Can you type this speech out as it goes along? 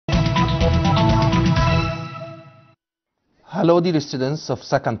Hello dear students of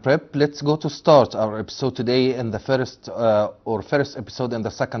second prep, let's go to start our episode today in the first episode in the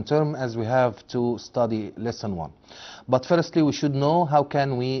second term, as we have to study lesson 1. But firstly we should know how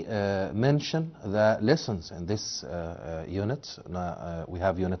can we mention the lessons in this unit. We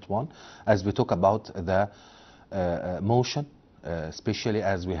have unit 1 as we talk about the motion, especially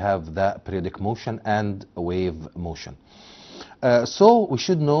as we have the periodic motion and wave motion. So we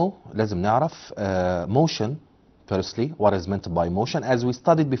should know, لازم نعرف motion. Firstly, what is meant by motion? As we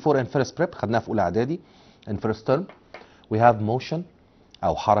studied before in first prep, خدناها في الاعدادي in first term, we have motion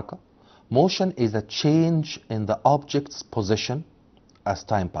أو حركة. Motion is a change in the object's position as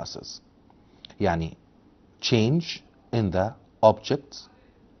time passes. يعني change in the object's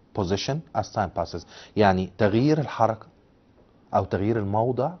position as time passes. يعني تغيير الحركة أو تغيير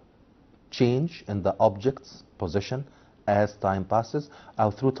الموضع, change in the object's position as time passes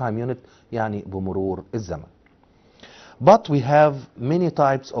أو through time unit, يعني بمرور الزمن. But we have many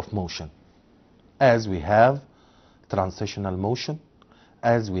types of motion, as we have transitional motion,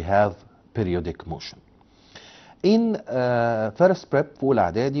 as we have periodic motion. In first prep في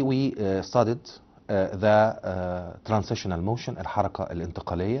الاعدادي we studied the transitional motion, الحركة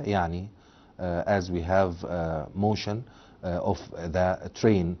الانتقالية, يعني as we have motion of the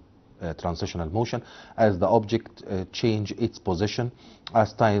train, transitional motion, as the object change its position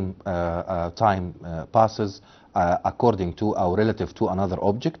as time passes according to or relative to another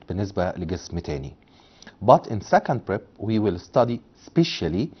object بالنسبة لجسم تاني. But in second prep we will study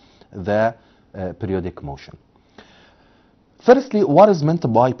specially the periodic motion. Firstly, what is meant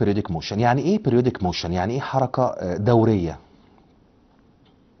by periodic motion? يعني ايه periodic motion? يعني ايه حركة دورية?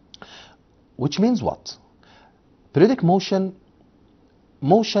 Which means what? Periodic motion,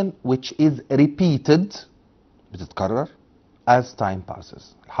 motion which is repeated, بتتكرر as time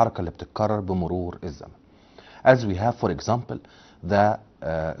passes. الحركة اللي بتتكرر بمرور الزمن. As we have, for example, the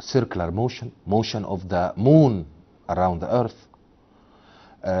circular motion, motion of the moon around the earth,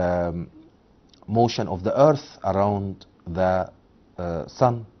 motion of the earth around the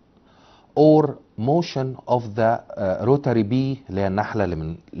sun, or motion of the rotary bee, اللي هي النحلة اللي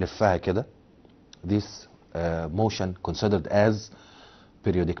بنلفها كده. This motion considered as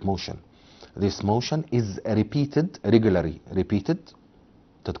periodic motion. This motion is repeated, regularly repeated,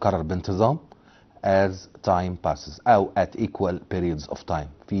 تتكرر بانتظام, as time passes أو at equal periods of time,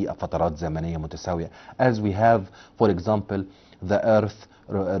 في فترات زمنية متساوية. As we have, for example, the earth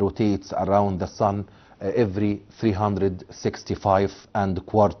rotates around the sun every 365 and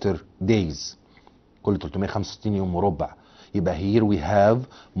quarter days, كل 365 يوم وربع. يبقى here we have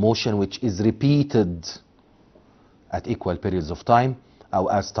motion which is repeated at equal periods of time أو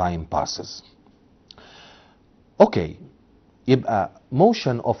as time passes. Okay. يبقى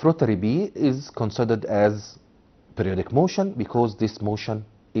motion of rotary bee is considered as periodic motion because this motion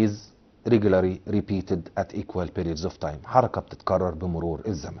is regularly repeated at equal periods of time. حركة بتتكرر بمرور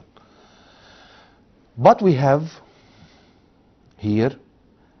الزمن. But we have here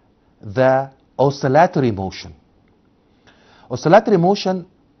the oscillatory motion. Oscillatory motion,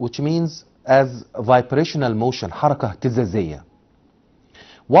 which means as vibrational motion, حركة اهتزازية.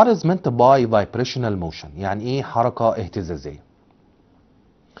 What is meant by vibrational motion? يعني ايه حركة اهتزازية?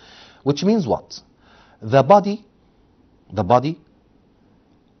 Which means what? The body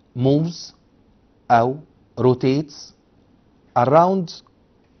moves أو rotates around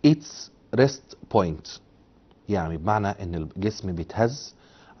its rest point. يعني بمعنى ان الجسم بيتهز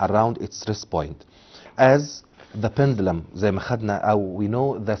around its rest point. As the pendulum, زي ما خدنا أو we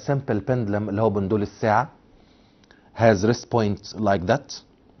know the simple pendulum اللي هو بندول الساعة has rest point like that.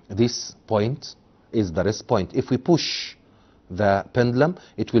 This point is the rest point. If we push the pendulum,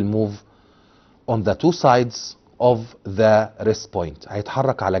 it will move on the two sides of the rest point.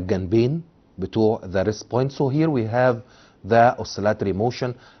 هيتحرك على الجنبين بتوع the rest point. So here we have the oscillatory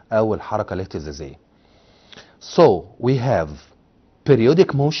motion أو الحركة الاهتزازية. So we have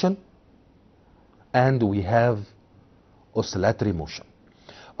periodic motion and we have oscillatory motion.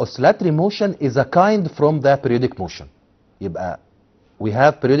 Oscillatory motion is a kind from the periodic motion. يبقى we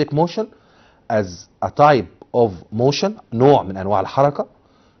have periodic motion as a type of motion, نوع من أنواع الحركة,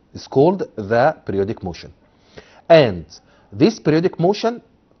 is called the periodic motion. And this periodic motion,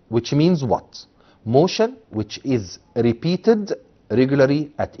 which means what? Motion which is repeated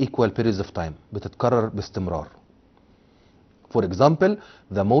regularly at equal periods of time. بتتكرر باستمرار. For example,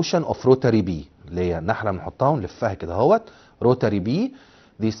 the motion of rotary bee, اللي هي نحلة بنحطها ونلفها كده اهوت. Rotary bee,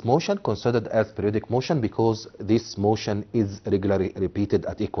 this motion considered as periodic motion because this motion is regularly repeated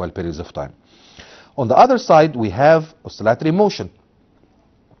at equal periods of time. On the other side, we have oscillatory motion.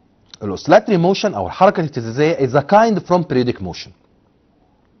 الاوسيلاتري موشن او الحركه الاهتزازيه is a kind from periodic motion.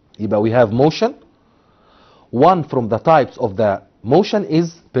 يبقى we have motion. One from the types of the motion is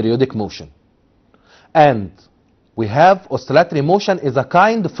periodic motion, and we have oscillatory motion is a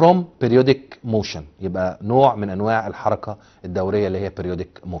kind from periodic motion. يبقى نوع من انواع الحركه الدوريه اللي هي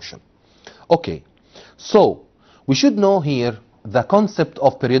periodic motion. Okay, so we should know here the concept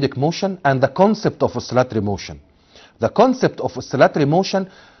of periodic motion and the concept of oscillatory motion. The concept of oscillatory motion,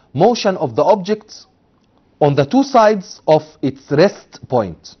 motion of the objects on the two sides of its rest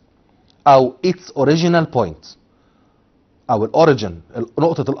point أو its original point أو origin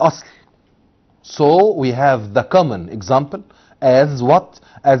نقطة الأصل. So we have the common example as what?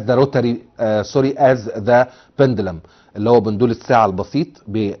 As the rotary as the pendulum اللي هو بندول الساعة البسيط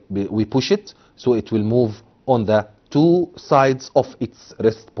we push it so it will move on the two sides of its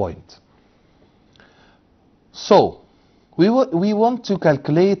rest point. So we want to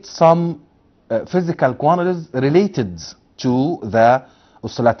calculate some physical quantities related to the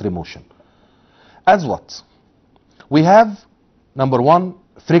oscillatory motion. As what? We have number one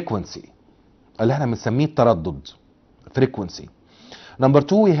frequency اللي احنا بنسميه التردد frequency. Number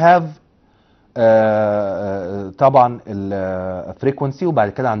two we have طبعا ال frequency وبعد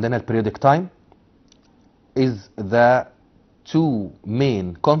كده عندنا ال periodic time is the two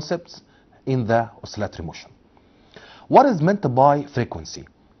main concepts in the oscillatory motion. What is meant by frequency?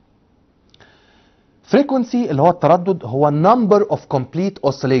 Frequency اللي هو التردد هو number of complete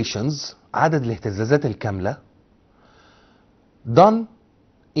oscillations عدد الاهتزازات الكاملة done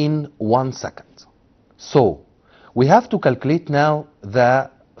in 1 second. So we have to calculate now the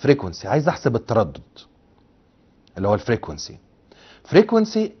frequency. عايز احسب التردد اللي هو الفريكونسي.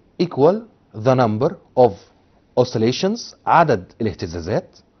 Frequency equal the number of oscillations عدد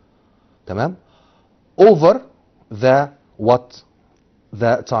الاهتزازات تمام over the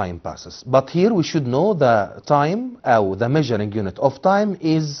the time passes. But here we should know the time أو the measuring unit of time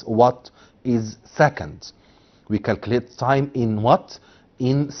is what is second. We calculate time in what?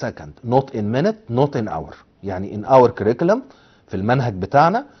 In second, not in minute, not in hour. يعني in our curriculum في المنهج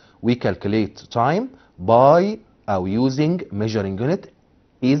بتاعنا we calculate time by أو using measuring unit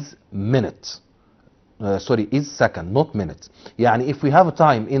is minute. Sorry, is second, not minute. يعني if we have a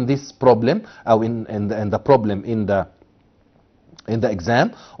time in this problem أو in the problem in the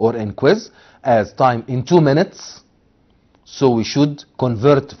exam or in quiz as time in 2 minutes, so we should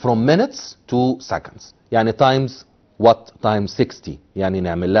convert from minutes to seconds. يعني times what? times 60. يعني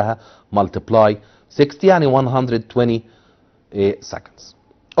نعمل لها multiply 60 يعني 120 seconds.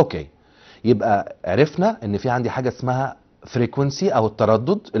 اوكي يبقى عرفنا ان في عندي حاجه اسمها frequency او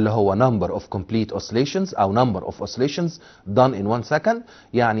التردد اللي هو number of complete oscillations او number of oscillations done in 1 second.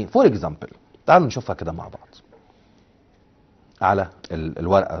 يعني for example تعالوا نشوفها كده مع بعض على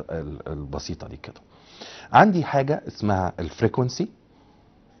الورقه البسيطه دي كده. عندي حاجه اسمها الفريكونسي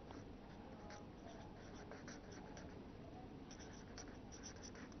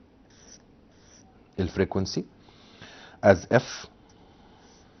الفريكونسي as f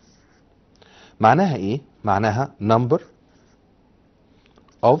معناها ايه؟ معناها number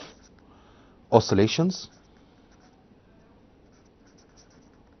of oscillations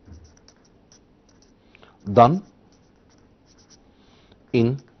done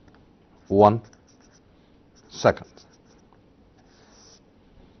in 1 second.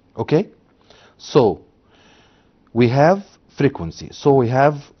 Okay, so we have frequency, so we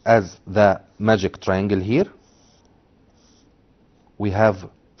have as the magic triangle here we have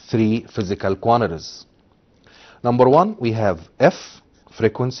 3 physical quantities. Number 1 we have f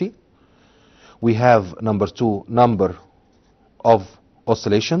frequency, we have number 2 number of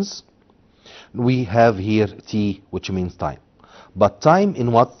oscillations, we have here t which means time, but time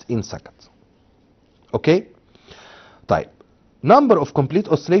in what? In seconds. Okay, طيب number of complete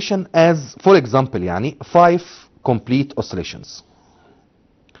oscillation as for example يعني 5 complete oscillations.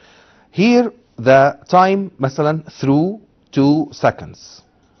 Here the time مثلا through 2 seconds.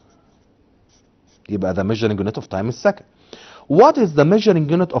 يبقى the measuring unit of time is second. What is the measuring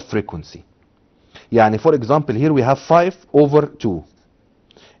unit of frequency? يعني for example here we have 5 over 2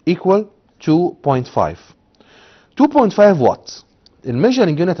 equal 2.5. 2.5 what?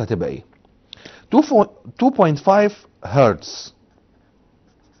 الميجرنج يونت هتبقى ايه؟ 2.5 hertz.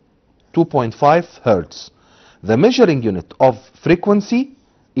 2.5 hertz. The measuring unit of frequency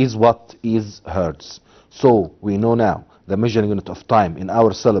is what? Is hertz. So we know now the measuring unit of time in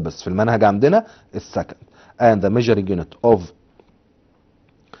our syllabus في المنهج عندنا is second, and the measuring unit of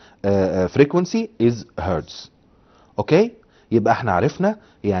frequency is hertz. Okay, يبقى احنا عرفنا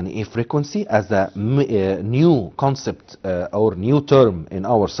يعني ايه frequency as a new concept or new term in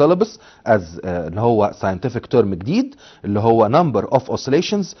our syllabus as اللي هو scientific term جديد اللي هو number of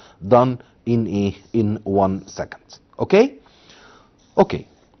oscillations done in 1 second. اوكي اوكي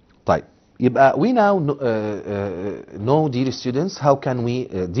طيب يبقى we now know dear students how can we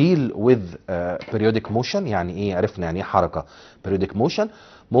deal with periodic motion. يعني ايه؟ عرفنا يعني ايه حركة periodic motion.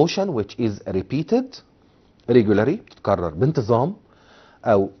 Motion which is repeated regularly بتتكرر بانتظام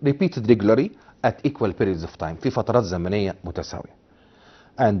او repeated regularly at equal periods of time في فترات زمنية متساوية.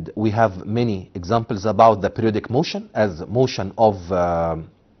 And we have many examples about the periodic motion as motion of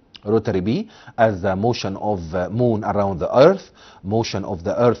rotary bee, as the motion of moon around the earth, motion of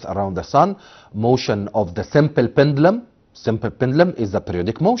the earth around the sun, motion of the simple pendulum. Simple pendulum is a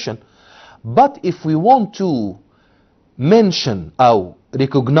periodic motion. But if we want to mention or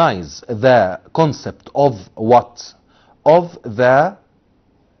recognize the concept of what? Of the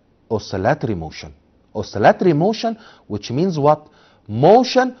oscillatory motion. Oscillatory motion which means what?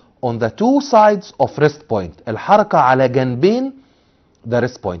 Motion on the two sides of rest point. الحركة على جنبين the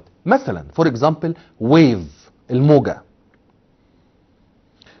rest point. مثلا for example wave الموجة.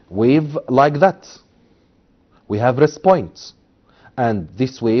 Wave like that. We have rest points and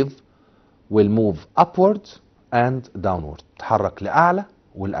this wave will move upward and downward. تحرك لأعلى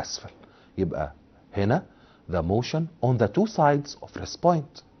والأسفل. يبقى هنا the motion on the two sides of rest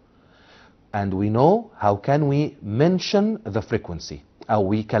point. And we know how can we mention the frequency or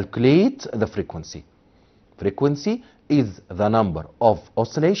we calculate the frequency. Frequency is the number of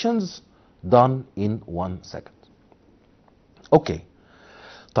oscillations done in 1 second. Okay.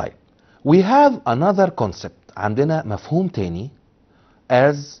 طيب we have another concept. عندنا مفهوم تاني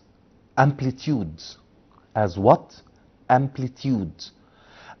as amplitude. As what? Amplitude.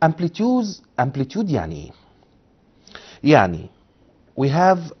 Amplitude يعني ايه؟ يعني we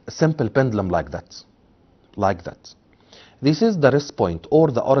have simple pendulum like that. Like that. This is the rest point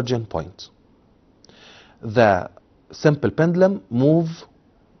or the origin point. The simple pendulum move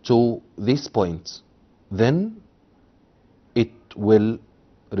to this point. Then it will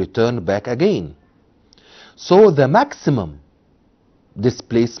return back again. So the maximum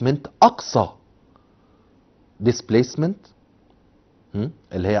displacement أقصى displacement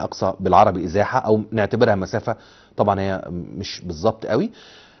اللي هي أقصى بالعربي إزاحة أو نعتبرها مسافة طبعا هي مش بالظبط قوي.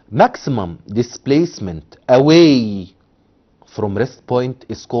 Maximum displacement away from rest point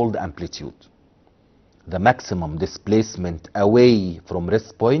is called amplitude. The maximum displacement away from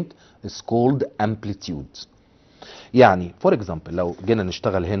rest point is called amplitude. يعني for example لو جينا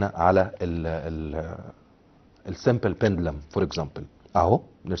نشتغل هنا على ال simple pendulum for example اهو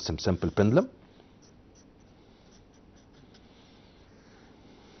نرسم simple pendulum.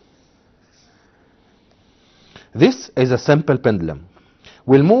 This is a simple pendulum.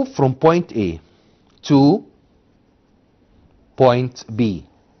 We'll move from point A to point B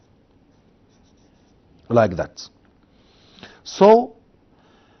like that. So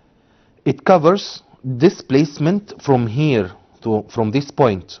it covers displacement from here to from this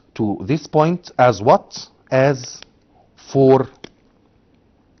point to this point as what? As 4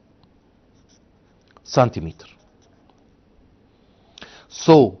 centimeter.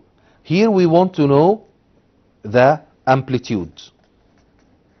 So here we want to know the amplitude.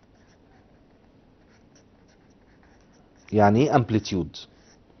 يعني ايه amplitude?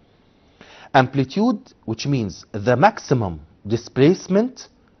 Amplitude which means the maximum displacement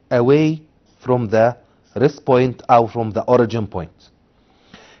away from the rest point or from the origin point.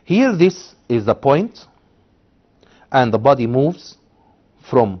 Here this is the point and the body moves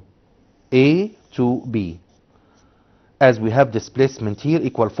from A to B. As we have displacement here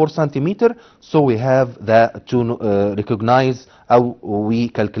equal 4 centimeter, so we have the to recognize how we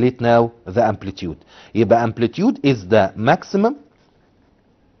calculate now the amplitude. يبقى amplitude is the maximum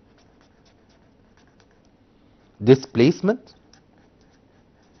displacement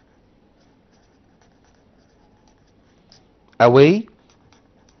away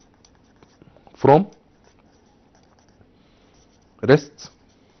from rest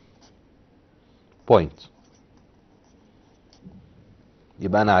point.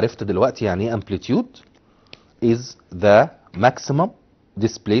 يبقى أنا عرفت دلوقتي يعني إيه amplitude is the maximum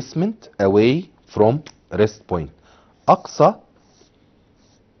displacement away from rest point. أقصى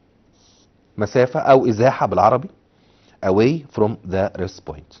مسافة أو إزاحة بالعربي away from the rest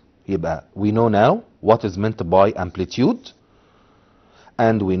point. يبقى we know now what is meant by amplitude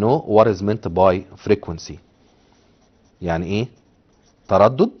and we know what is meant by frequency. يعني إيه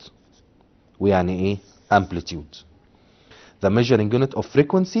تردد ويعني إيه amplitude. The measuring unit of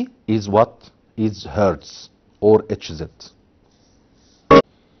frequency is what? Is hertz or Hz.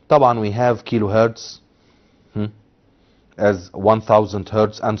 طبعا we have kilohertz as 1000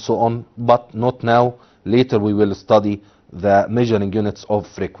 hertz and so on, but not now. Later we will study the measuring units of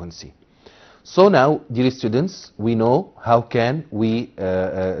frequency. So now, dear students, we know how can we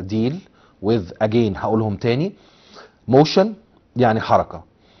deal with, again هقولهم تاني. Motion يعني حركة.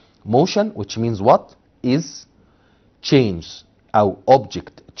 Motion, which means what? Is change أو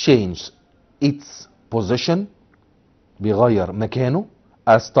object change its position، بيغير مكانه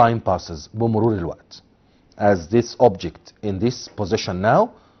as time passes، بمرور الوقت. As this object in this position now,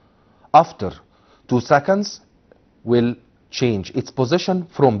 after 2 seconds will change its position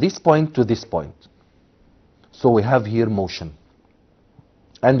from this point to this point. So we have here motion.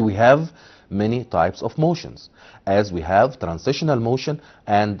 And we have many types of motions, as we have transitional motion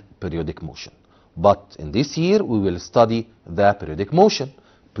and periodic motion. But in this year we will study the periodic motion.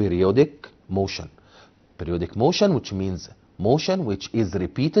 Periodic motion. Periodic motion, which means motion which is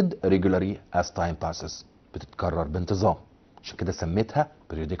repeated regularly as time passes. بتتكرر بانتظام. عشان كده سميتها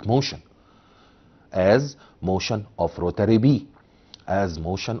periodic motion. As motion of rotary bee, as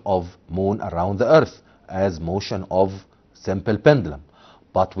motion of moon around the earth, as motion of simple pendulum.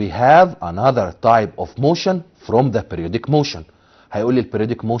 But we have another type of motion from the periodic motion. هيقول لي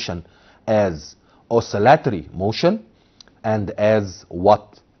periodic motion as oscillatory motion and as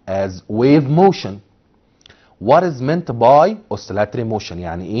what? As wave motion. What is meant by oscillatory motion؟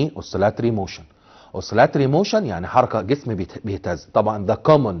 يعني ايه oscillatory motion؟ oscillatory motion يعني حركة جسم بيهتز. طبعا the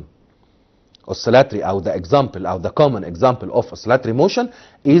common oscillatory او the example او the common example of oscillatory motion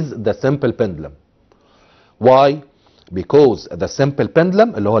is the simple pendulum. Why? Because the simple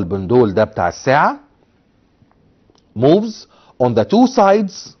pendulum اللي هو البندول ده بتاع الساعة moves on the two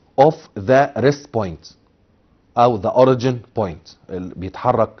sides of the rest point او the origin point،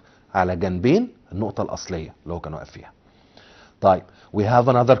 بيتحرك على جنبين النقطة الأصلية اللي هو كان واقف فيها. طيب we have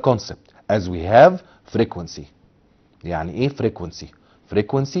another concept as we have frequency. يعني ايه frequency؟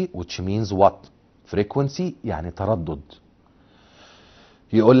 frequency which means what? frequency يعني تردد.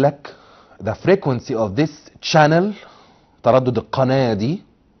 يقول لك the frequency of this channel، تردد القناة دي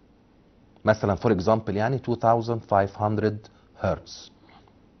مثلا for example يعني 2500 hertz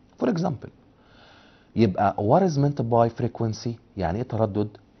for example. يبقى what is meant by frequency؟ يعني ايه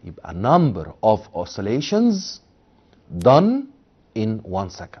تردد؟ يبقى number of oscillations done in 1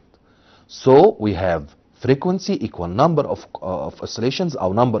 second. So we have frequency equal number of oscillations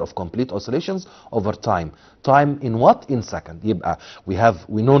or number of complete oscillations over time. Time in what? In second. يبقى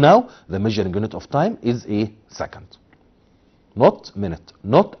we know now the measuring unit of time is a second. Not minute,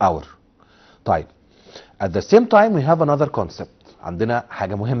 not hour. طيب at the same time we have another concept. عندنا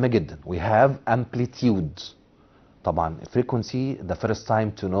حاجة مهمة جدا. We have amplitude. طبعا frequency, the first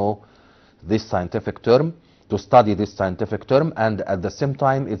time to know this scientific term, to study this scientific term, and at the same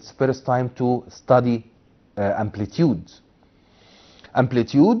time it's first time to study amplitude.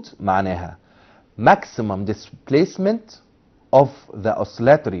 Amplitude معناها maximum displacement of the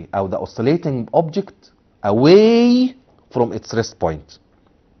oscillatory or the oscillating object away from its rest point.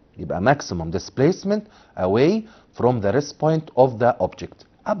 يبقى maximum displacement away from the rest point of the object.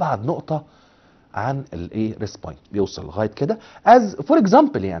 أبعد نقطة عن الايه rest point، بيوصل لغاية كده. as for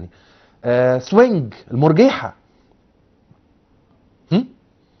example يعني swing المرجحة.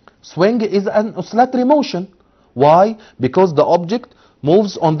 Swing is an oscillatory motion. Why? Because the object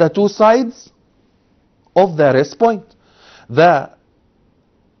moves on the two sides of the rest point. The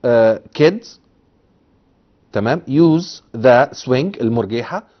kids تمام use the swing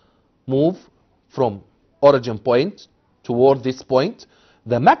المرجحة move from origin point toward this point.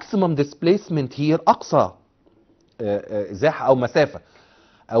 The maximum displacement here أقصى إزاحة أو مسافة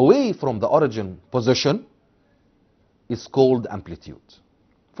away from the origin position is called amplitude.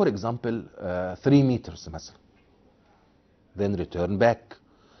 For example 3 meters مثلا. Then return back.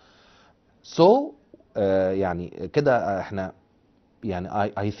 So يعني كده احنا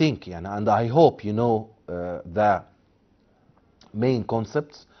يعني I think يعني and I hope you know the main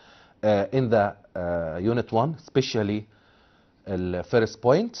concepts in the unit 1, especially the first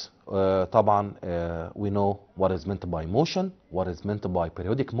point. طبعا we know what is meant by motion, what is meant by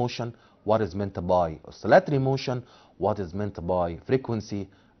periodic motion, what is meant by oscillatory motion, what is meant by frequency,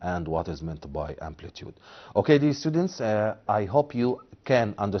 and what is meant by amplitude. Okay, dear students, I hope you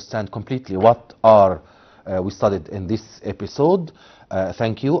can understand completely what are we studied in this episode.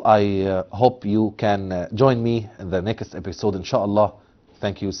 Thank you. I hope you can join me in the next episode, inshallah.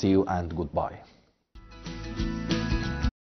 Thank you, see you, and goodbye.